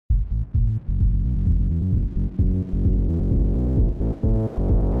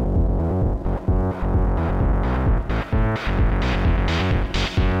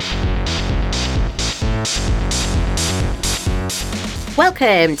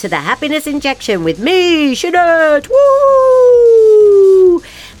Welcome to the Happiness Injection with me, Jeanette. Woo!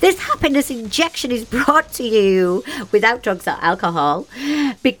 This happiness injection is brought to you without drugs or alcohol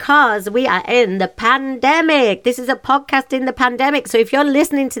because we are in the pandemic. This is a podcast in the pandemic. So if you're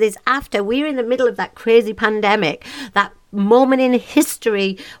listening to this after, we're in the middle of that crazy pandemic, that moment in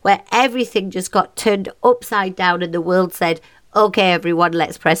history where everything just got turned upside down and the world said, okay, everyone,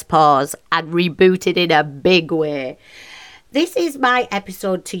 let's press pause, and reboot it in a big way. This is my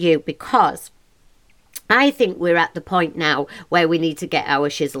episode to you because I think we're at the point now where we need to get our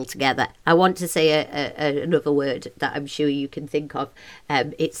shizzle together. I want to say another word that I'm sure you can think of.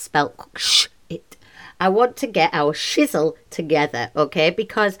 It's spelt sh. I want to get our shizzle together, okay?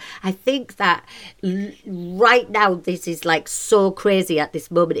 Because I think that right now this is like so crazy at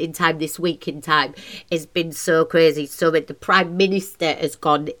this moment in time, this week in time. It's been so crazy. So the Prime Minister has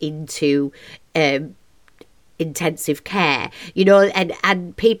gone into intensive care, you know,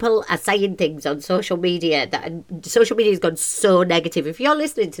 and people are saying things on social media that social media has gone so negative. If you're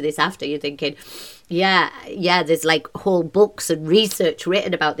listening to this after, you're thinking, yeah, there's like whole books and research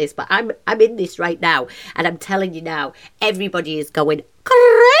written about this, but I'm in this right now, and I'm telling you now, everybody is going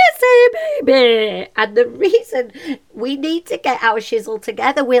crazy, baby. And the reason we need to get our shizzle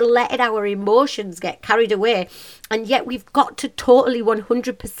together, we're letting our emotions get carried away, and yet we've got to totally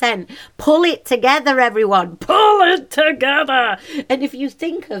 100% pull it together, everyone. Pull it together. And if you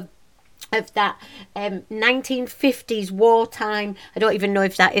think of that 1950s wartime, I don't even know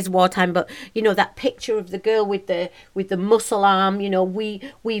if that is wartime, but you know, that picture of the girl with the muscle arm, you know,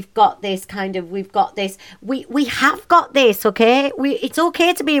 we've got this, we have got this, okay? It's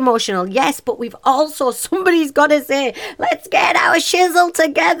okay to be emotional, yes, but we've also, somebody's got to say, let's get our shizzle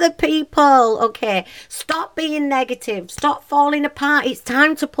together, people, okay? Stop being negative, stop falling apart, it's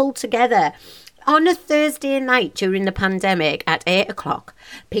time to pull together. On a Thursday night during the pandemic at 8 o'clock,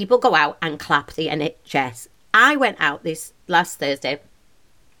 people go out and clap the NHS. I went out this last Thursday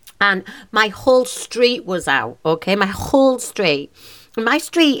and my whole street was out, okay? My whole street. My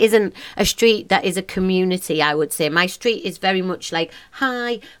street isn't a street that is a community, I would say. My street is very much like,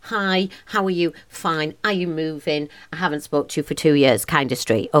 hi, how are you? Fine. Are you moving? I haven't spoke to you for 2 years kind of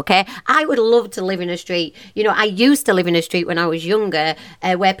street, okay? I would love to live in a street. You know, I used to live in a street when I was younger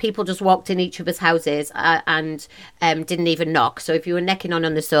where people just walked in each other's houses and didn't even knock. So if you were necking on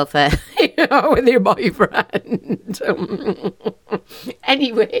the sofa, you know, with your boyfriend.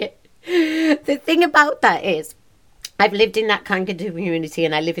 Anyway, the thing about that is, I've lived in that kind of community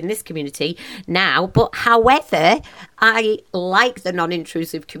and I live in this community now. But however, I like the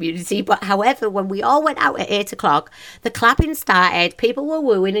non-intrusive community. But however, when we all went out at 8 o'clock, the clapping started, people were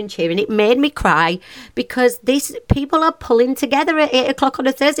wooing and cheering. It made me cry because people are pulling together at 8 o'clock on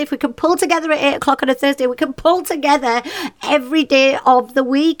a Thursday. If we can pull together at 8 o'clock on a Thursday, we can pull together every day of the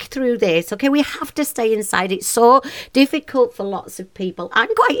week through this. Okay, we have to stay inside. It's so difficult for lots of people.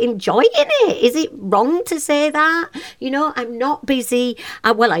 I'm quite enjoying it. Is it wrong to say that? You know, I'm not busy.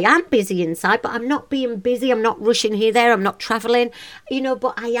 Well, I am busy inside, but I'm not being busy. I'm not rushing here, there. I'm not traveling, you know,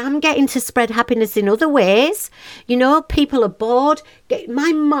 but I am getting to spread happiness in other ways. You know, people are bored.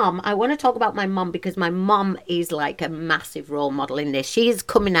 My mum, I want to talk about my mum because my mum is like a massive role model in this. She is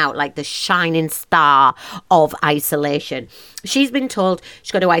coming out like the shining star of isolation. She's been told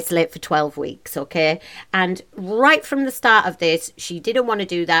she's got to isolate for 12 weeks, okay? And right from the start of this, she didn't want to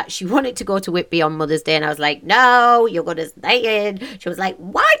do that. She wanted to go to Whitby on Mother's Day, and I was like, no, you're going to stay in. She was like,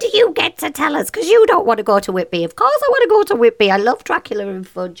 why do you get to tell us? Because you don't want to go to Whitby. Of course I want to go to Whitby. I love Dracula and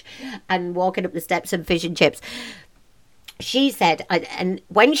fudge and walking up the steps and fish and chips. She said, and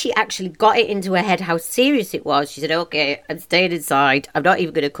when she actually got it into her head how serious it was, she said, okay, I'm staying inside. I'm not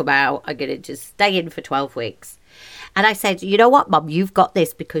even going to come out. I'm going to just stay in for 12 weeks. And I said, you know what, Mum, you've got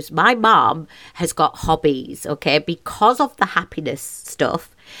this because my mum has got hobbies, okay, because of the happiness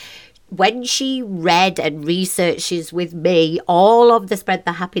stuff. When she read and researches with me all of the Spread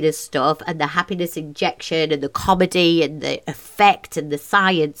the Happiness stuff and the happiness injection and the comedy and the effect and the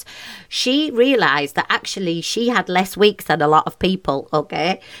science, she realised that actually she had less weeks than a lot of people,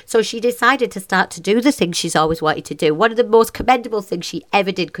 okay? So she decided to start to do the things she's always wanted to do. One of the most commendable things she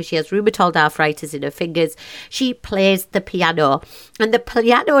ever did, because she has rheumatoid arthritis in her fingers, she plays the piano. And the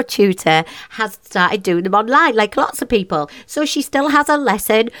piano tutor has started doing them online, like lots of people. So she still has a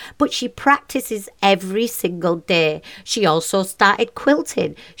lesson, but she practices every single day. She also started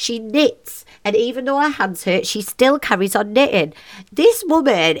quilting. She knits. And even though her hands hurt, she still carries on knitting. This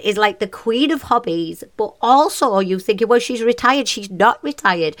woman is like the queen of hobbies, but also you thinking, well, she's retired. She's not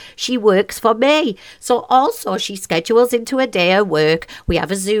retired. She works for me. So also she schedules into a day of work. We have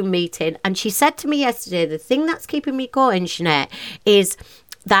a Zoom meeting. And she said to me yesterday, the thing that's keeping me going, Sinead, is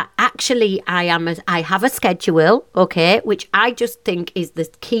that actually I have a schedule, okay, which I just think is the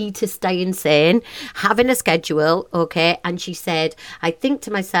key to staying sane, having a schedule, okay. And she said, I think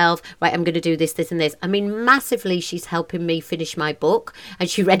to myself, right, I'm going to do this, this and this. I mean, massively, she's helping me finish my book. And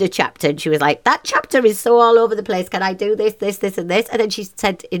she read a chapter and she was like, that chapter is so all over the place. Can I do this, this, this and this? And then she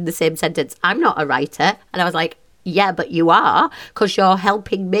said in the same sentence, I'm not a writer. And I was like, yeah, but you are, because you're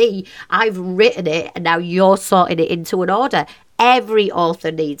helping me. I've written it and now you're sorting it into an order. Every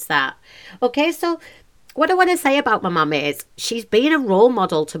author needs that. Okay, so what I want to say about my mum is she's been a role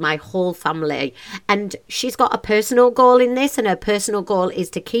model to my whole family, and she's got a personal goal in this, and her personal goal is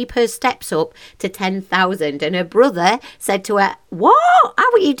to keep her steps up to 10,000. And her brother said to her, what?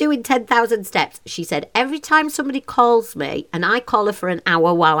 How are you doing 10,000 steps? She said, every time somebody calls me, and I call her for an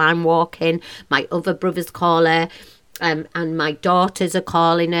hour while I'm walking, my other brothers call her, and my daughters are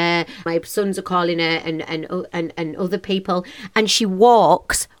calling her, my sons are calling her, and other people, and she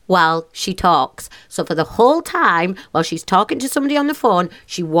walks while she talks. So for the whole time while she's talking to somebody on the phone,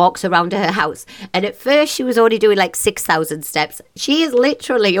 she walks around her house. And at first she was only doing like 6,000 steps. She is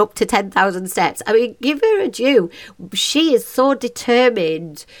literally up to 10,000 steps. I mean, give her a due. She is so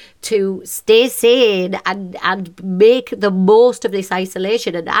determined to stay sane and make the most of this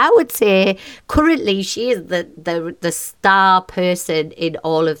isolation. And I would say currently she is the star person in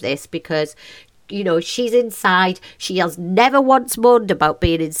all of this, because you know, she's inside. She has never once moaned about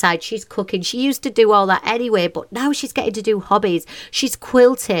being inside. She's cooking. She used to do all that anyway, but now she's getting to do hobbies. She's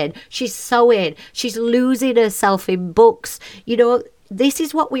quilting. She's sewing. She's losing herself in books. You know, this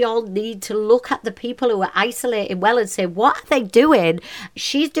is what we all need to look at the people who are isolating well and say, what are they doing?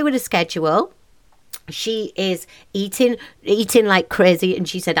 She's doing a schedule. She is eating like crazy, and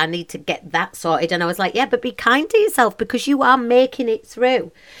she said, I need to get that sorted. And I was like, yeah, but be kind to yourself, because you are making it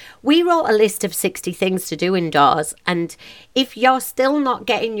through. We wrote a list of 60 things to do indoors, and if you're still not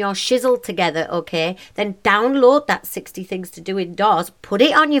getting your shizzle together, okay, then download that 60 things to do indoors, put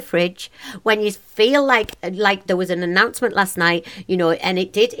it on your fridge. When you feel like there was an announcement last night, you know, and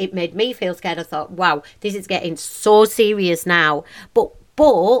it made me feel scared. I thought, wow, this is getting so serious now. But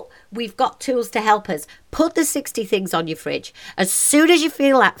we've got tools to help us. Put the 60 things on your fridge. As soon as you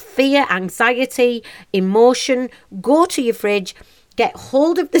feel that fear, anxiety, emotion, go to your fridge, get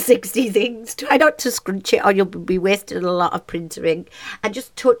hold of the 60 things. Try not to scrunch it or you'll be wasting a lot of printer ink. And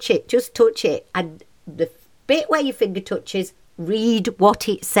just touch it. Just touch it. And the bit where your finger touches, read what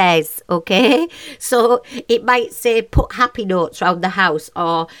it says, okay? So it might say put happy notes around the house,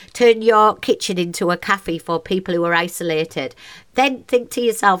 or turn your kitchen into a cafe for people who are isolated. Then think to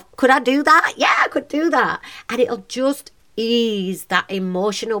yourself, could I do that? Yeah, I could do that. And it'll just ease that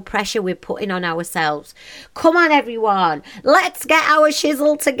emotional pressure we're putting on ourselves. Come on, everyone. Let's get our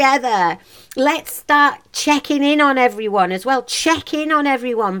shizzle together. Let's start checking in on everyone as well. Check in on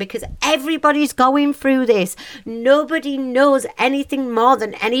everyone, because everybody's going through this. Nobody knows anything more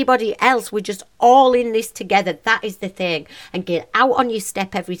than anybody else. We're just all in this together. That is the thing. And get out on your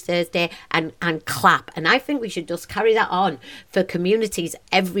step every Thursday and clap. And I think we should just carry that on for communities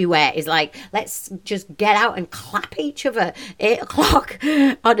everywhere. Is like, let's just get out and clap each other 8 o'clock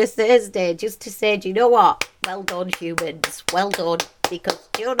on a Thursday, just to say, do you know what? Well done, humans. Well done. Because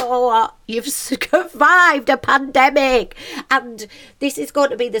you know what? You've survived a pandemic. And this is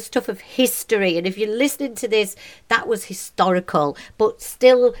going to be the stuff of history. And if you're listening to this, that was historical. But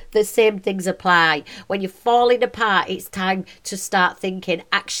still, the same things apply. When you're falling apart, it's time to start thinking,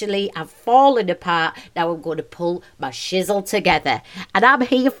 actually, I've fallen apart. Now I'm going to pull my shizzle together. And I'm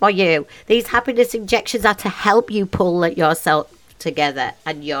here for you. These happiness injections are to help you pull yourself together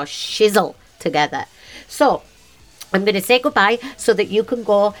and your shizzle together. So I'm going to say goodbye so that you can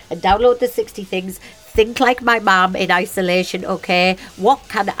go and download the 60 things. Think like my mum in isolation, okay? What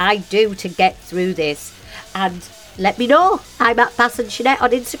can I do to get through this? And let me know. I'm at Basson Sinead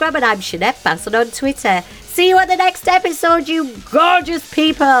on Instagram, and I'm Sinead Basson on Twitter. See you at the next episode, you gorgeous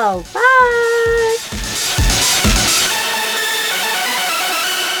people. Bye.